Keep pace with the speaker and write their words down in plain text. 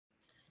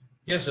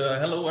Yes,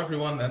 hello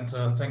everyone, and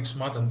thanks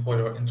Martin for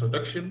your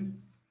introduction.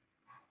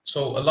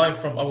 So, live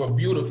from our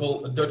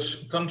beautiful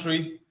Dutch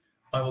country,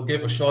 I will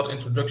give a short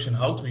introduction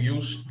how to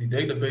use the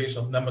database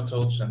of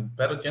nematodes and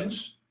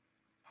pathogens.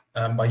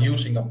 By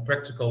using a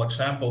practical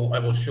example, I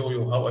will show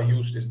you how I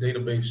use this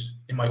database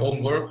in my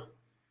own work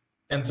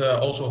and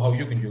also how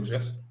you can use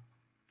it.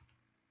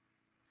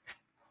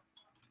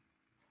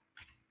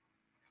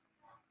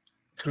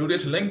 Through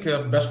this link,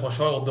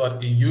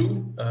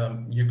 best4soil.eu,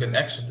 you can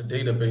access the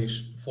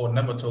database for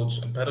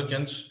nematodes and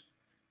pathogens.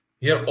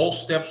 Here, all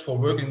steps for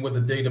working with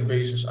the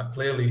databases are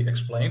clearly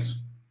explained.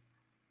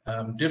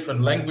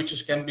 Different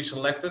languages can be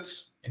selected.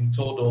 In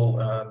total,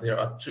 there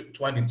are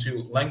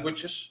 22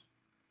 languages.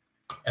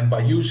 And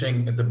by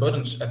using the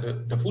buttons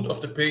at the foot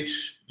of the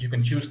page, you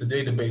can choose the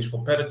database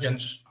for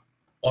pathogens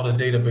or the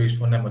database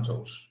for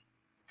nematodes.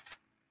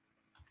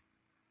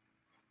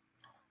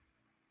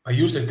 I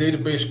use this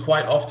database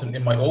quite often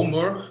in my own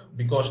work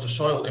because the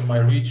soil in my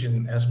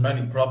region has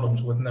many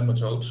problems with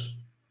nematodes.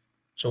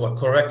 So a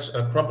correct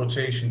crop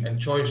rotation and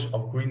choice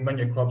of green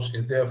manure crops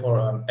is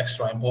therefore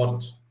extra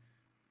important.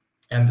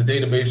 And the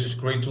database is a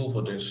great tool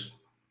for this.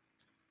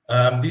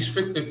 These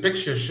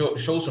pictures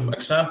show some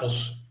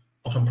examples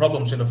of some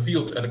problems in a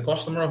field at a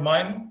customer of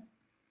mine.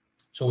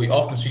 So we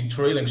often see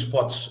trailing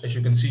spots, as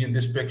you can see in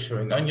this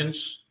picture, in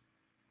onions,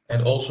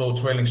 and also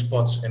trailing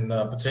spots in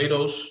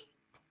potatoes.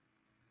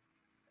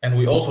 And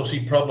we also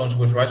see problems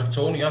with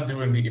rhizotonia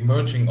during the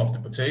emerging of the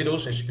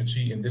potatoes, as you can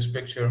see in this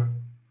picture.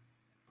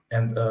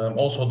 And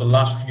also the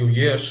last few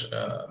years,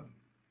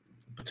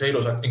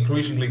 potatoes are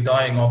increasingly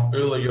dying off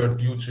earlier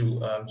due to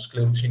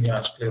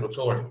Sclerotinia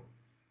sclerotorium,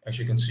 as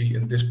you can see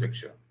in this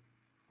picture.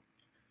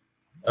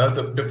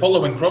 The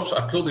following crops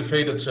are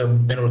cultivated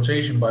in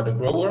rotation by the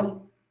grower.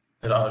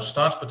 There are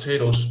starch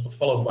potatoes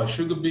followed by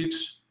sugar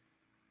beets,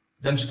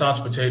 then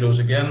starch potatoes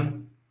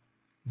again,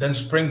 then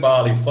spring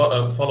barley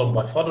followed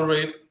by fodder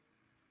rape,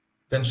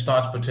 then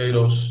starch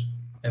potatoes,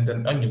 and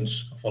then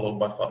onions followed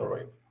by fodder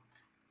rape.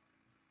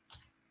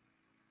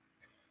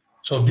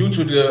 So due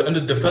to the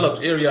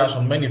underdeveloped areas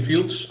on many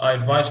fields, I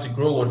advise the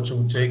grower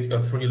to take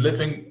free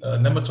living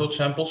nematode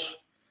samples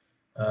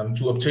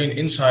to obtain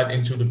insight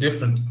into the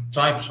different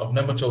types of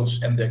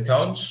nematodes and their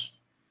counts.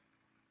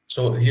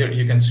 So here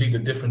you can see the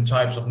different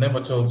types of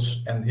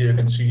nematodes, and here you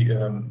can see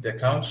their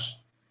counts.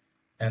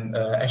 And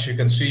as you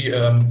can see,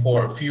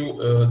 for a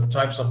few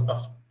types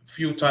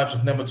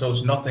of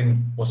nematodes,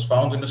 nothing was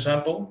found in the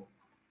sample.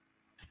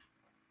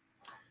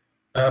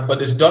 But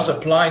this does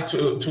apply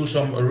to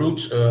some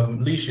root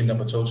lesion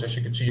nematodes, as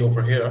you can see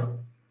over here.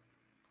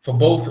 For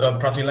both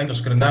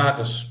Pratylenchus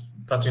crenatus,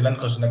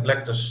 Pratylenchus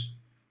neglectus,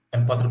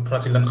 and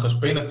Pratylenchus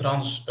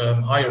penetrans,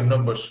 higher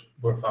numbers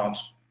were found.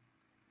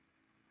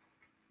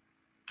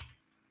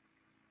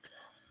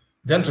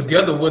 Then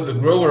together with the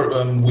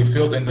grower, we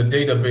filled in the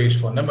database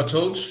for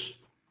nematodes.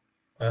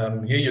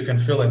 Here you can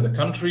fill in the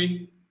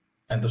country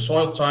and the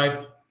soil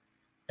type,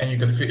 and you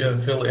can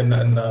fill in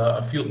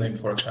a field name,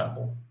 for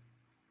example.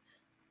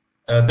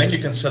 Then you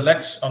can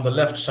select on the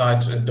left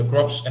side the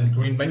crops and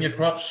green manure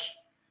crops.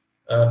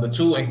 The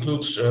tool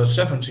includes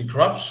 70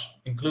 crops,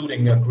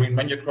 including green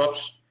manure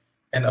crops,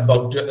 and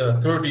about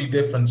 30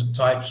 different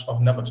types of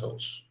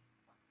nematodes.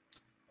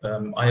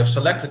 I have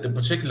selected the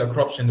particular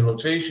crops in the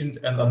rotation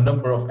and a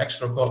number of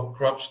extra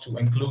crops to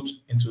include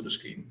into the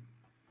scheme.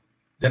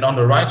 Then on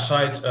the right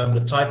side,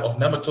 the type of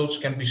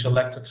nematodes can be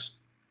selected.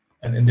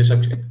 And in this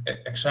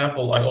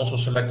example, I also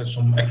selected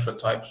some extra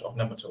types of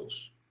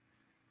nematodes.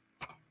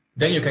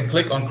 Then you can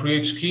click on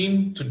Create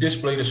Scheme to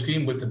display the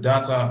scheme with the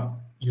data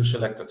you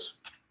selected.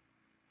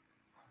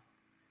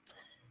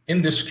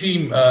 In this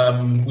scheme,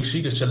 we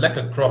see the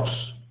selected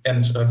crops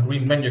and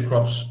green manure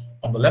crops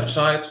on the left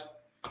side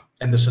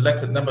and the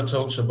selected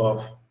nematodes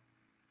above.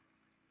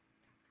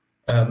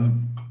 The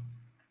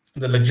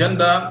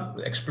legenda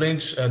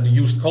explains the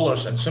used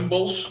colors and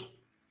symbols,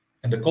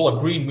 and the color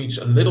green means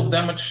a little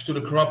damage to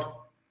the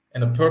crop,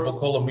 and the purple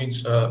color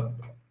means a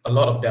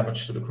lot of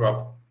damage to the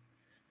crop.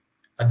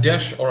 A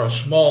dash or a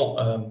small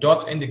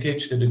dot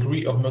indicates the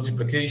degree of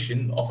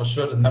multiplication of a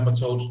certain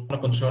nematode on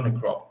a concerning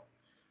crop.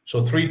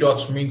 So 3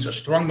 dots means a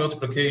strong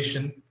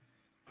multiplication,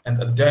 and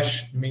a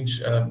dash means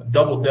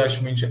double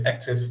dash means an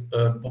active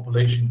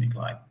population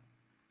decline.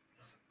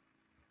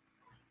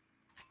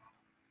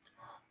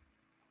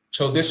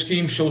 So this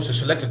scheme shows the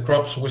selected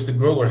crops which the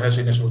grower has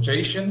in his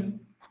rotation.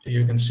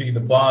 You can see the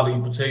barley,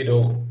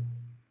 potato,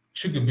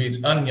 sugar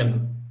beet,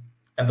 onion,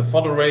 and the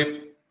fodder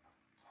rape.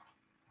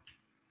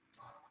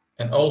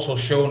 And also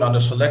shown are the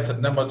selected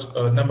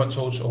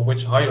nematodes of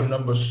which higher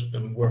numbers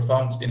were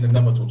found in the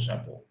nematode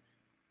sample.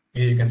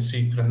 Here you can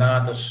see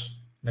crenatus,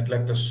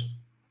 neglectus,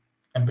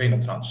 and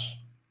penetrans.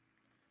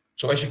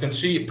 So as you can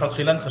see,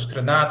 Pratylenchus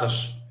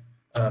crenatus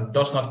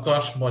does not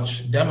cause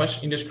much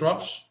damage in these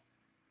crops.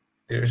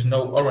 There is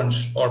no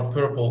orange or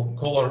purple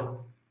color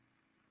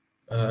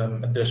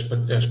in the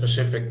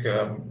specific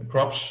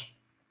crops.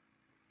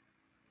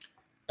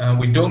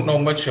 We don't know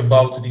much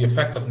about the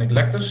effect of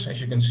neglectus, as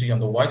you can see on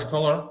the white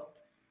color.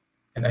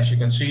 And as you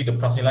can see, the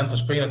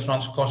Pratylenthus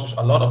penetrans causes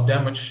a lot of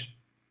damage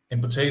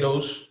in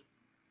potatoes,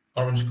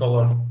 orange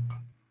color,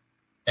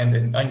 and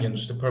in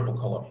onions, the purple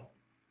color.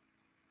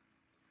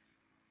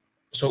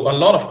 So a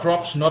lot of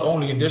crops, not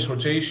only in this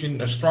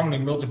rotation, strongly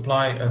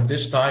multiply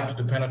this type,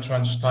 the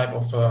penetrans type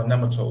of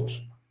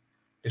nematodes.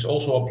 This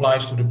also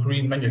applies to the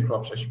green menu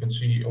crops, as you can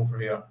see over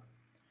here.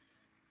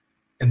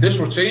 In this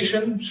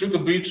rotation, sugar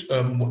beet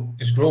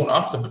is grown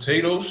after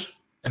potatoes,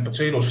 and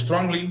potatoes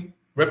strongly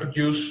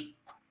reproduce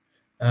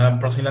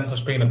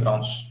Pratylenthus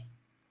penetrans.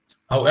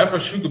 However,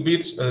 sugar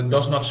beet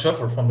does not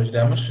suffer from this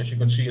damage, as you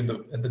can see at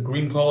the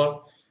green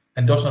color,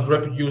 and does not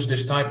reproduce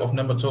this type of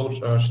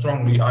nematodes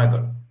strongly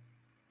either.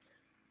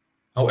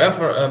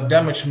 However,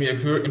 damage may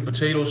occur in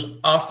potatoes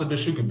after the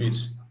sugar beet.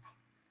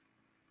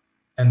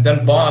 And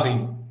then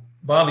barley.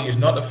 Barley is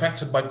not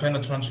affected by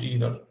penetrans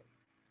either.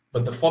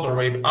 But the fodder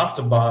rape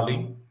after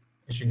barley,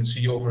 as you can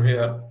see over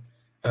here,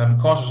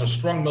 causes a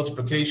strong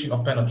multiplication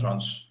of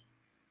penetrans.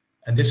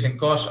 And this can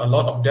cause a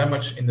lot of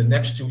damage in the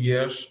next 2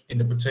 years in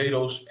the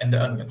potatoes and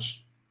the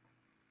onions,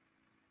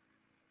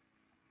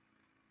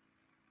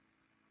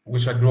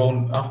 which are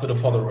grown after the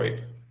fodder rape.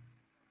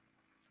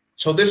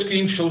 So this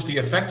scheme shows the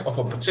effect of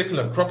a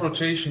particular crop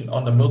rotation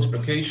on the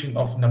multiplication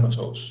of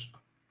nematodes.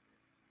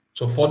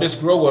 So for this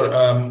grower,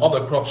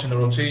 other crops in the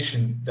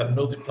rotation that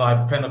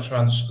multiply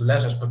penetrans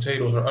less as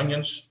potatoes or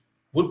onions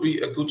would be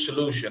a good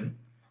solution,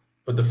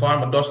 but the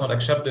farmer does not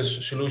accept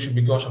this solution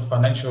because of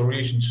financial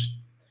reasons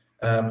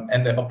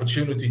and the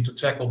opportunity to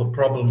tackle the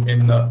problem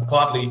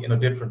partly in a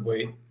different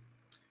way.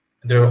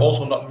 And there are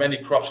also not many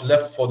crops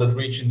left for that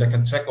region that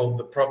can tackle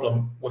the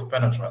problem with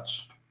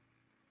penetrans.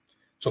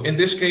 So in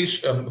this case,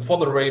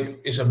 fodder rape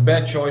is a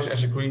bad choice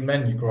as a green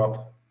menu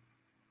crop.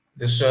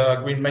 This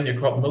green menu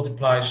crop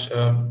multiplies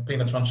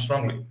penetrans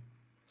strongly.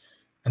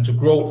 And to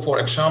grow, for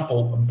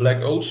example,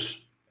 black oats,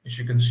 as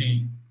you can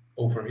see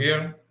over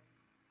here,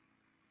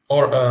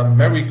 or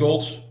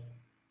marigolds,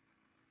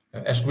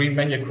 as green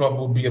menu crop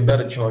would be a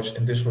better choice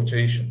in this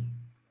rotation.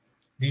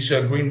 These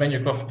green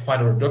menu crops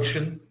provide a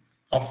reduction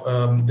of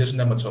this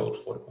nematode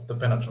of the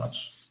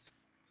penetrans.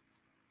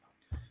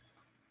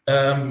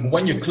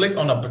 When you click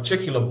on a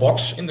particular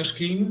box in the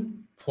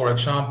scheme, for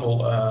example,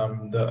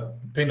 the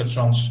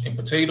penetrans in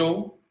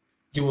potato,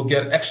 you will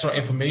get extra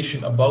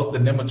information about the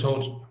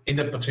nematode in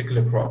that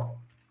particular crop.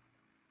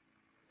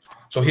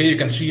 So here you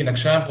can see an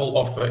example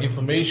of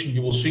information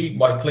you will see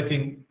by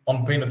clicking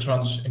on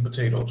penetrans in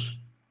potatoes.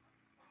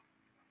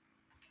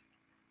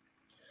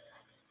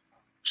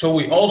 So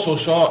we also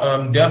saw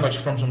damage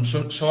from some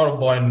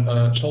soil-borne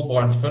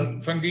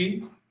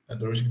fungi,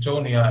 the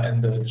Rhizoctonia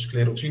and the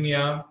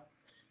Sclerotinia.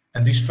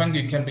 And these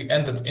fungi can be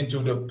entered into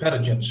the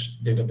pathogens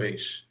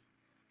database.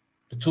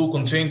 The tool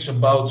contains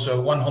about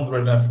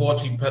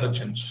 140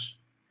 pathogens.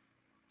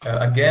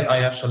 Again, I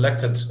have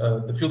selected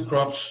the field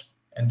crops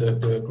and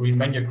the green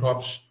menu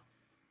crops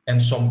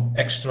and some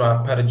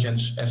extra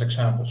pathogens as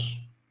examples.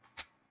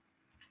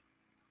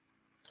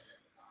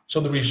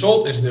 So the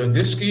result is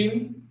this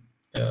scheme.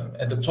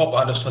 At the top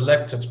are the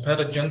selected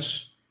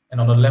pathogens, and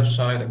on the left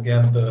side,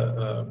 again,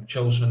 the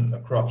chosen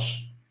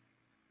crops.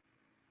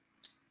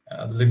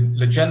 The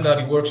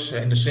legendary works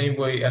in the same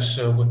way as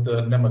with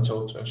the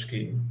nematode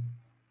scheme.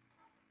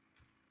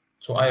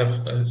 So I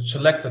have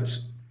selected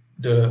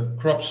the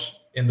crops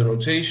in the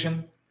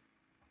rotation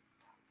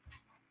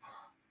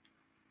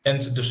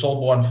and the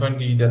soil-borne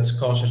fungi that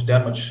causes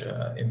damage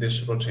in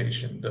this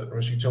rotation, the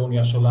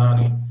Rhizoctonia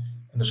solani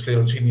and the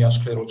Sclerotinia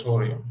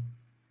sclerotorium.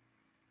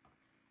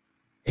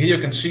 Here you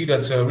can see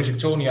that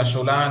Rhizoctonia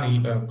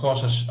solani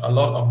causes a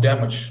lot of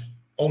damage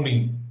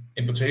only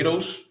in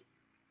potatoes.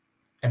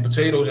 And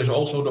potatoes is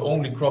also the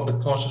only crop that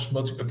causes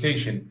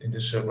multiplication in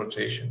this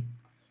rotation.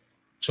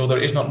 So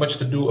there is not much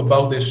to do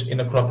about this in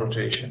a crop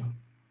rotation.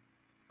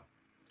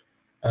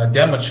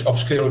 Damage of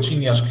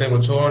Sclerotinia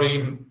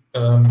sclerotorium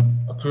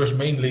occurs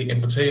mainly in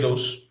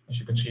potatoes, as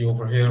you can see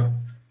over here,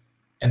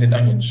 and in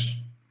onions.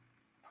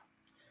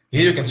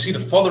 Here you can see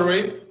that fodder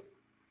rape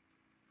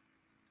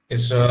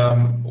is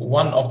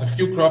one of the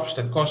few crops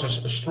that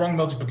causes a strong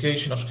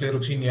multiplication of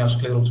Sclerotinia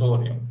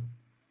sclerotorium.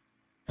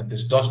 And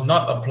this does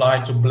not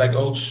apply to black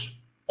oats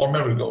or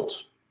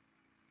marigolds.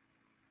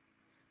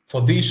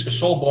 For these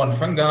soil-borne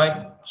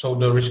fungi, so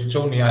the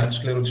Rhizoctonia and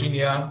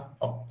Sclerotinia,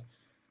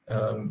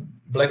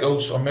 black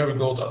oats or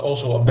marigold are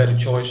also a better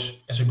choice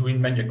as a green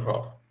menu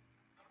crop.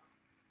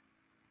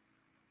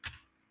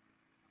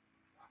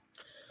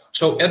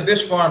 So at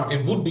this farm,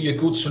 it would be a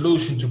good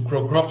solution to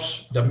grow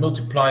crops that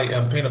multiply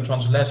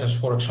penetrans less as,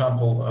 for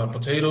example,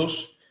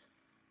 potatoes.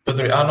 But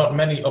there are not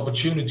many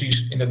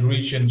opportunities in that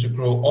region to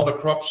grow other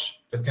crops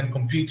that can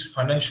compete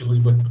financially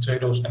with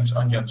potatoes and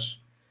onions.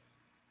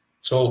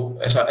 So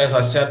as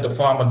I said, the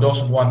farmer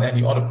doesn't want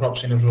any other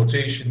crops in his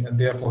rotation, and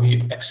therefore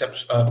he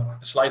accepts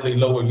slightly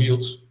lower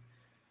yields.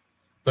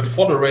 But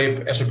fodder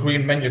rape as a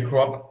green menu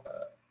crop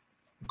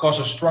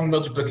causes strong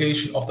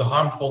multiplication of the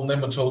harmful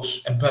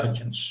nematodes and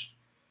pathogens.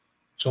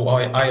 So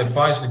I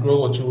advise the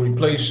grower to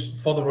replace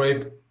fodder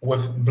rape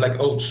with black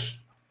oats.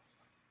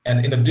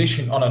 And in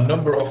addition, on a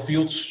number of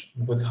fields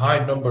with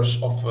high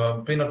numbers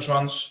of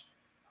penetrants,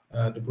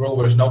 the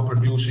grower is now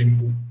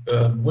producing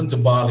winter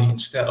barley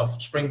instead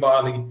of spring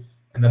barley,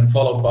 and then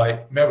followed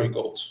by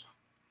marigolds.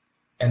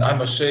 And I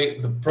must say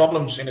the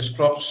problems in his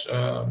crops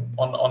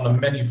on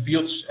many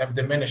fields have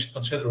diminished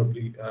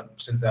considerably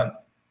since then.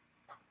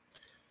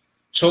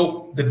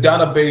 So the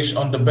database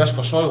on the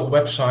Best4Soil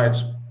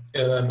website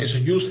is a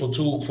useful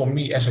tool for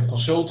me as a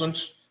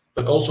consultant,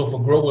 but also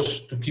for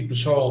growers to keep the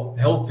soil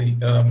healthy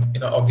in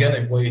an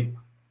organic way.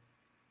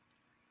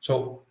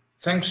 So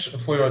thanks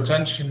for your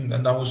attention,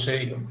 and I will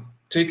say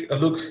take a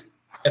look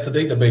at the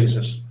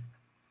databases.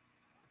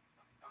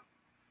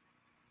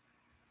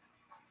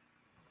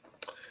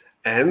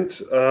 And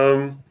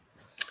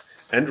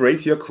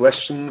raise your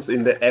questions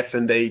in the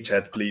F&A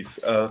chat, please.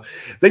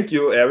 Thank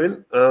you,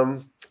 Erwin,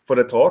 for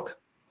the talk.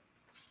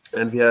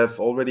 And we have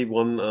already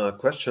one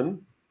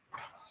question.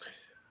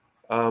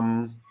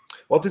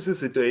 What is the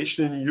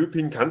situation in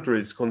European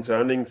countries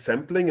concerning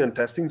sampling and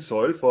testing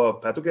soil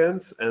for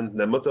pathogens and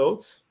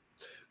nematodes?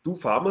 Do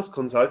farmers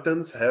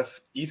consultants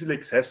have easy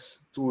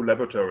access to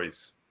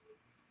laboratories?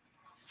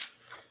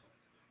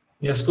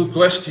 Yes, good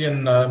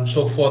question.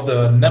 So for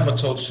the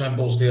nematode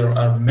samples, there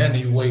are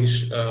many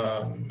ways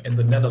in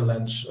the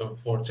Netherlands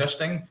for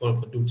testing, for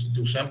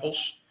do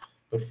samples.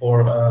 But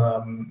for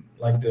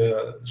like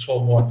the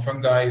soil-borne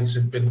fungi, it's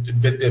a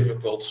bit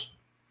difficult.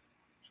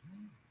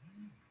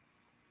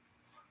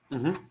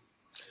 Mm-hmm.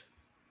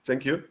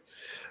 Thank you.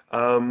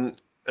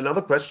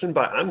 Another question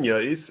by Anya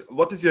is,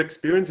 what is your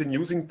experience in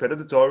using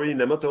predatory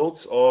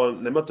nematodes or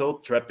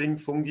nematode trapping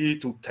fungi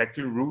to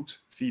tackle root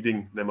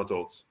feeding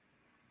nematodes?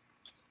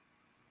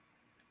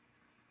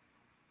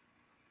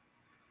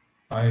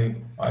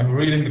 I'm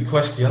reading the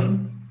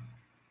question.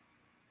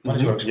 What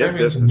is your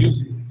experience in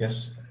using?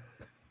 Yes.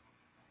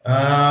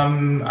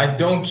 I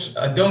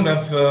don't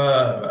have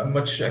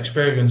much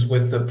experience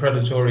with the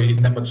predatory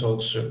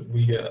nematodes.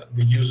 We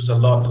use a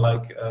lot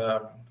like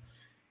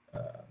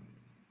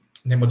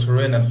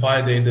nematorin and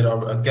Phytate that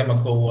are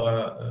chemical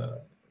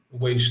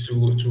ways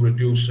to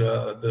reduce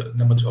the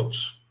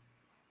nematodes.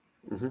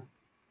 Mm-hmm.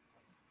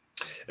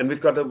 And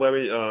we've got a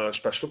very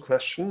special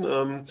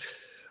question.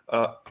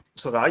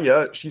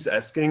 Soraya, she's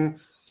asking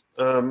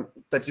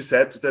that you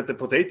said that the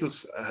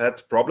potatoes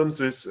had problems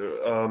with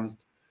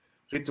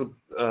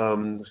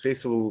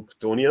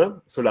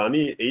Rhizoctonia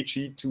solani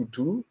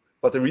HE22,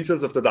 but the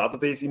results of the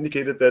database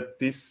indicated that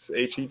this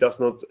HE does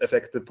not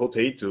affect the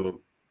potato.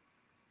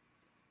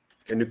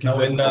 Can you give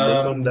a comment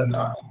on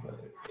that?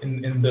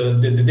 In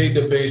the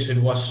database,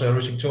 it was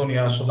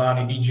Rhizoctonia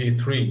solani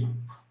EG3.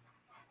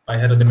 I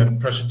had it in my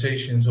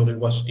presentation, so it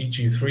was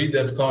EG3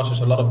 that causes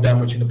a lot of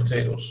damage in the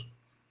potatoes.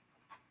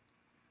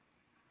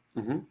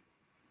 Mm-hmm.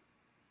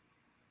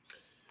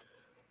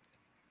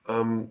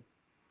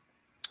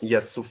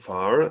 Yes, so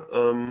far,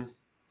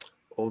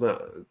 all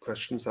the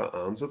questions are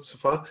answered so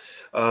far.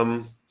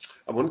 I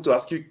wanted to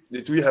ask you,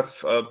 do you have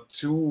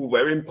two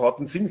very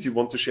important things you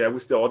want to share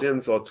with the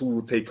audience or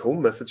two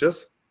take-home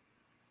messages?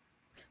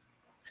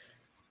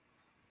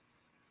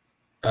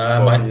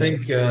 I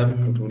think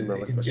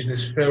it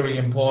is very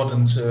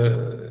important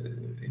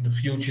in the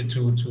future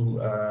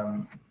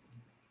to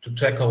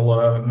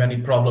tackle many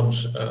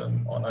problems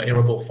on an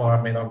arable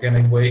farm in an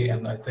organic way,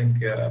 and I think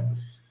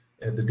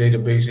the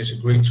database is a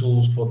great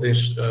tool for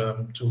this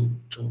to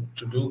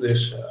do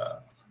this.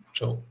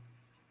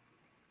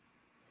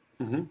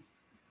 Mm-hmm.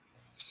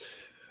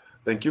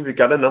 Thank you. We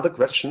got another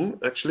question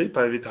actually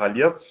by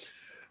Vitalia.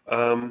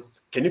 Can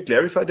you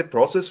clarify the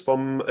process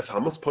from a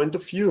farmer's point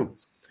of view?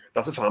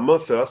 Does a farmer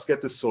first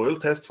get the soil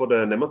test for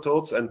the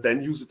nematodes and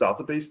then use a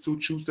database to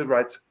choose the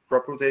right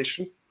crop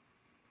rotation?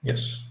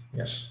 Yes,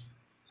 yes.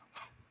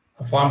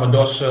 A farmer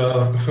does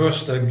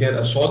first get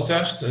a soil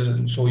test,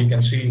 so he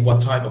can see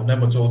what type of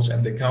nematodes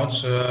and the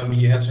counts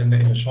he has in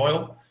the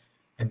soil,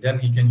 and then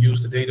he can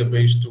use the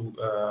database to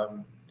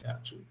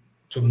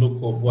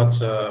look at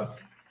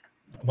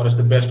what is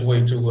the best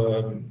way to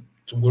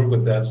work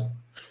with that.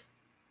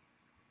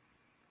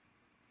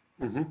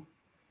 Mm-hmm.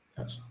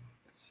 Yes.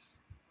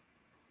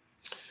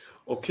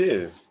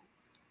 Okay.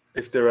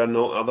 If there are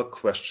no other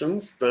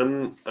questions,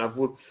 then I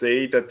would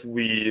say that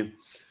we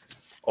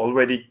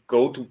already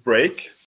go to break